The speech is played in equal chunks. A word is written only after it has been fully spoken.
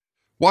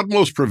What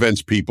most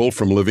prevents people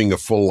from living a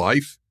full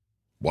life?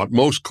 What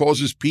most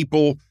causes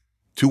people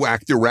to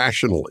act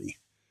irrationally?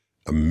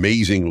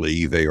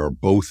 Amazingly, they are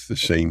both the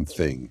same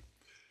thing.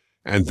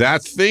 And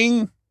that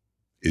thing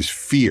is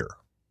fear.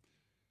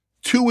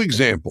 Two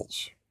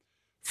examples.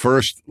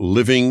 First,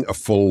 living a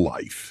full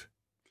life.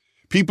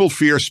 People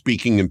fear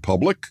speaking in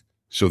public,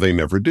 so they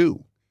never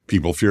do.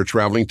 People fear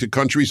traveling to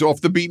countries off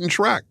the beaten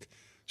track,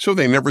 so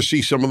they never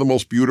see some of the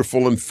most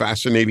beautiful and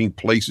fascinating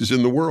places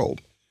in the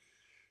world.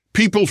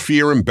 People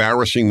fear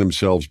embarrassing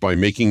themselves by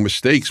making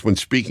mistakes when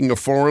speaking a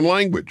foreign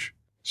language,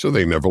 so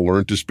they never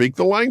learn to speak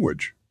the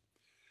language.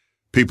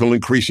 People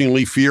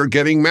increasingly fear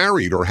getting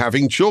married or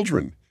having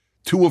children,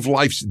 two of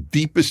life's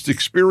deepest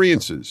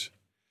experiences.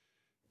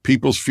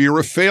 People's fear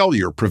of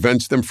failure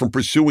prevents them from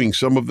pursuing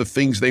some of the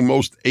things they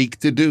most ache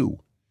to do.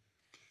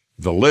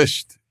 The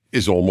list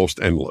is almost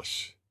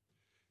endless.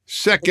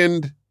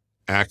 Second,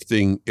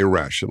 acting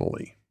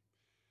irrationally.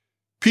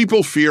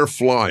 People fear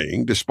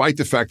flying, despite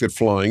the fact that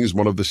flying is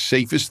one of the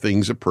safest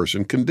things a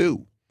person can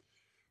do.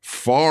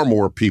 Far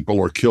more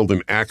people are killed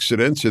in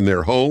accidents in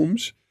their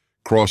homes,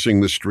 crossing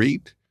the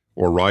street,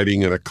 or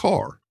riding in a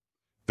car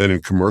than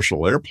in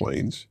commercial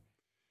airplanes.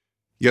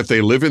 Yet they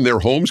live in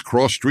their homes,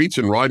 cross streets,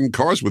 and ride in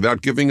cars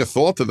without giving a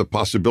thought to the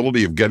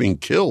possibility of getting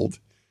killed.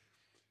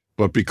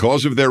 But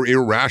because of their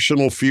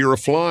irrational fear of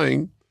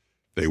flying,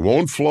 they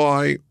won't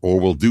fly or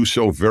will do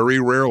so very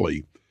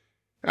rarely.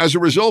 As a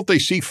result, they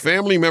see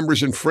family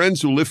members and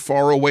friends who live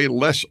far away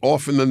less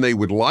often than they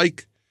would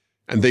like,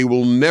 and they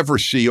will never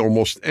see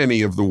almost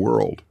any of the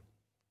world.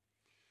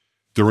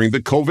 During the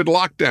COVID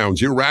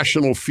lockdowns,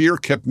 irrational fear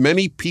kept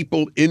many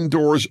people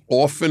indoors,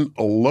 often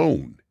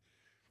alone,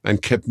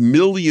 and kept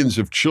millions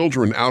of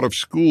children out of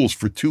schools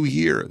for 2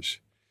 years.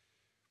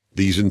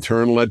 These in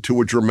turn led to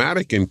a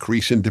dramatic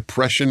increase in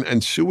depression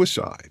and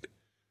suicide.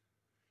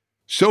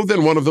 So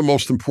then one of the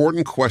most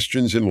important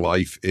questions in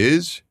life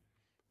is,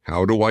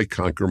 how do I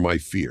conquer my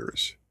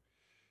fears?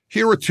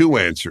 Here are two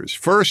answers.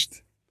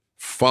 First,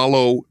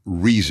 follow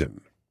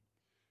reason.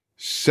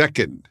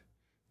 Second,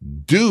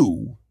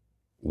 do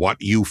what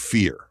you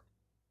fear.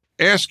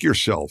 Ask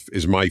yourself,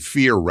 is my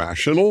fear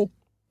rational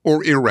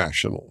or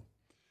irrational?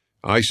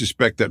 I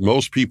suspect that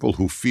most people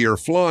who fear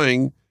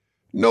flying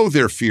know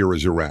their fear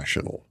is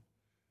irrational,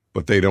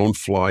 but they don't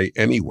fly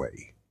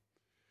anyway.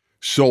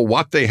 So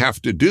what they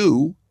have to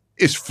do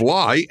is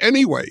fly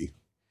anyway.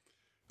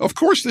 Of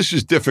course, this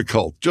is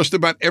difficult. Just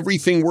about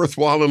everything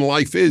worthwhile in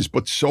life is,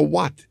 but so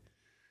what?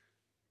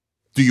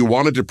 Do you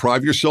want to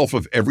deprive yourself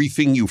of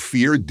everything you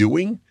fear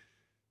doing,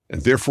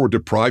 and therefore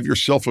deprive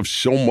yourself of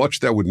so much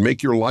that would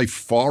make your life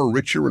far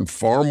richer and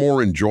far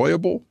more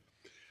enjoyable?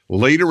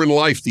 Later in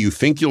life, do you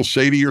think you'll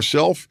say to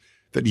yourself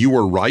that you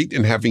were right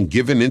in having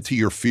given into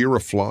your fear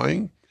of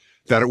flying?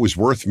 That it was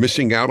worth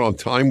missing out on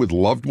time with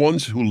loved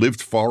ones who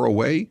lived far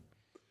away?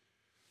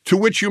 To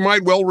which you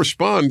might well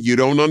respond, you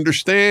don't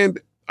understand.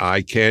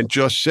 I can't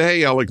just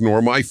say I'll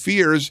ignore my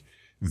fears.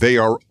 They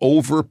are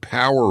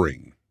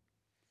overpowering.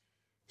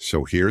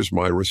 So here's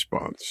my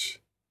response.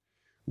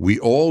 We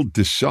all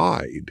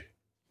decide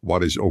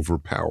what is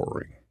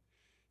overpowering.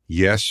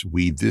 Yes,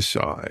 we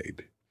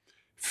decide.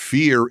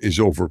 Fear is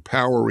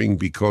overpowering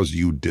because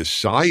you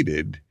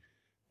decided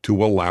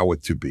to allow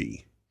it to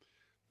be.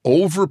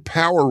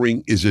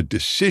 Overpowering is a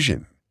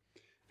decision.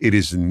 It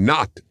is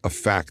not a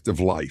fact of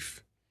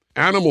life.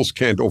 Animals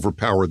can't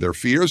overpower their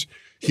fears.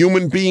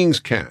 Human beings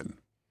can.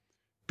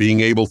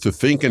 Being able to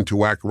think and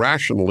to act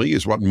rationally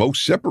is what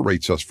most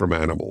separates us from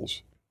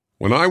animals.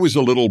 When I was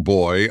a little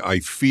boy, I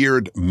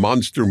feared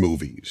monster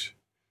movies.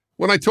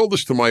 When I told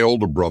this to my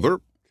older brother,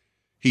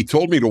 he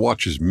told me to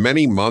watch as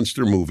many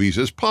monster movies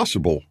as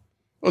possible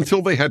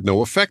until they had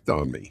no effect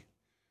on me.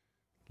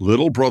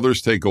 Little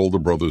brothers take older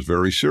brothers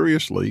very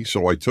seriously,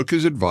 so I took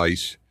his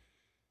advice,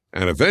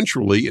 and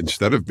eventually,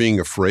 instead of being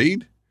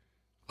afraid,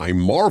 I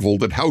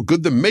marveled at how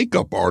good the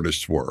makeup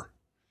artists were.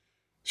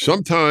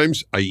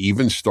 Sometimes I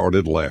even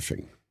started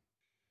laughing.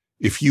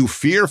 If you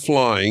fear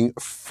flying,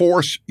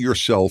 force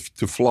yourself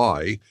to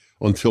fly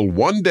until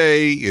one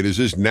day it is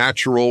as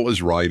natural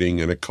as riding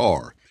in a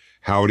car.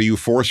 How do you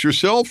force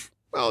yourself?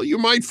 Well, you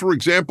might, for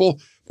example,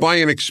 buy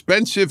an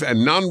expensive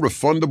and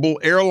non-refundable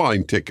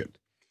airline ticket.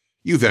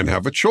 You then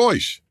have a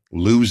choice,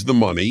 lose the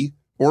money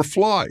or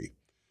fly.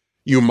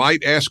 You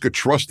might ask a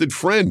trusted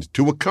friend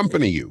to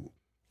accompany you,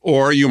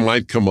 or you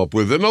might come up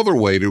with another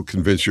way to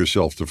convince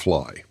yourself to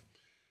fly.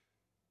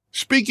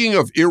 Speaking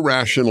of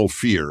irrational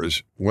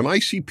fears, when I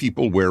see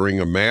people wearing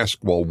a mask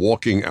while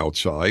walking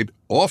outside,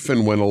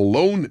 often when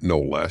alone no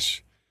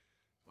less,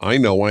 I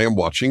know I am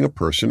watching a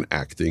person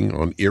acting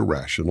on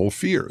irrational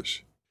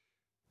fears.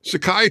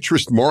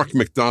 Psychiatrist Mark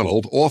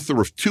McDonald,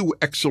 author of 2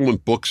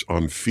 excellent books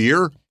on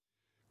fear,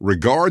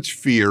 regards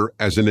fear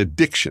as an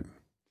addiction.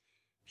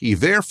 He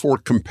therefore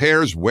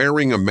compares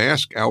wearing a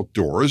mask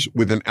outdoors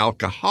with an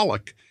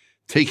alcoholic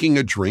taking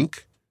a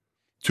drink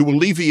to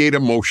alleviate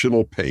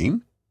emotional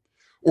pain,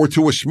 or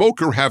to a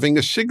smoker having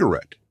a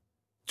cigarette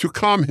to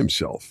calm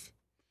himself.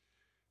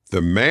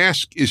 The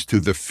mask is to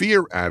the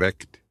fear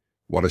addict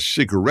what a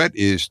cigarette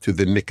is to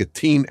the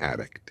nicotine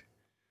addict,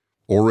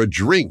 or a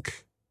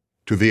drink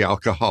to the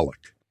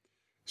alcoholic,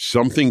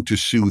 something to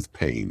soothe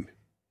pain.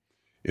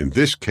 In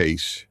this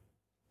case,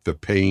 the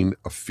pain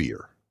of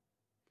fear.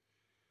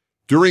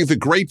 During the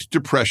Great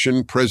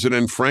Depression,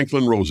 President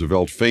Franklin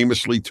Roosevelt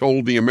famously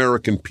told the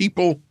American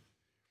people,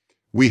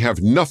 "We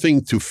have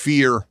nothing to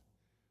fear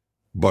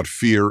but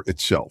fear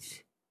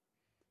itself."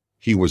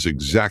 He was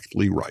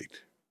exactly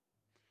right.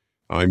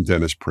 I'm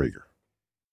Dennis Prager.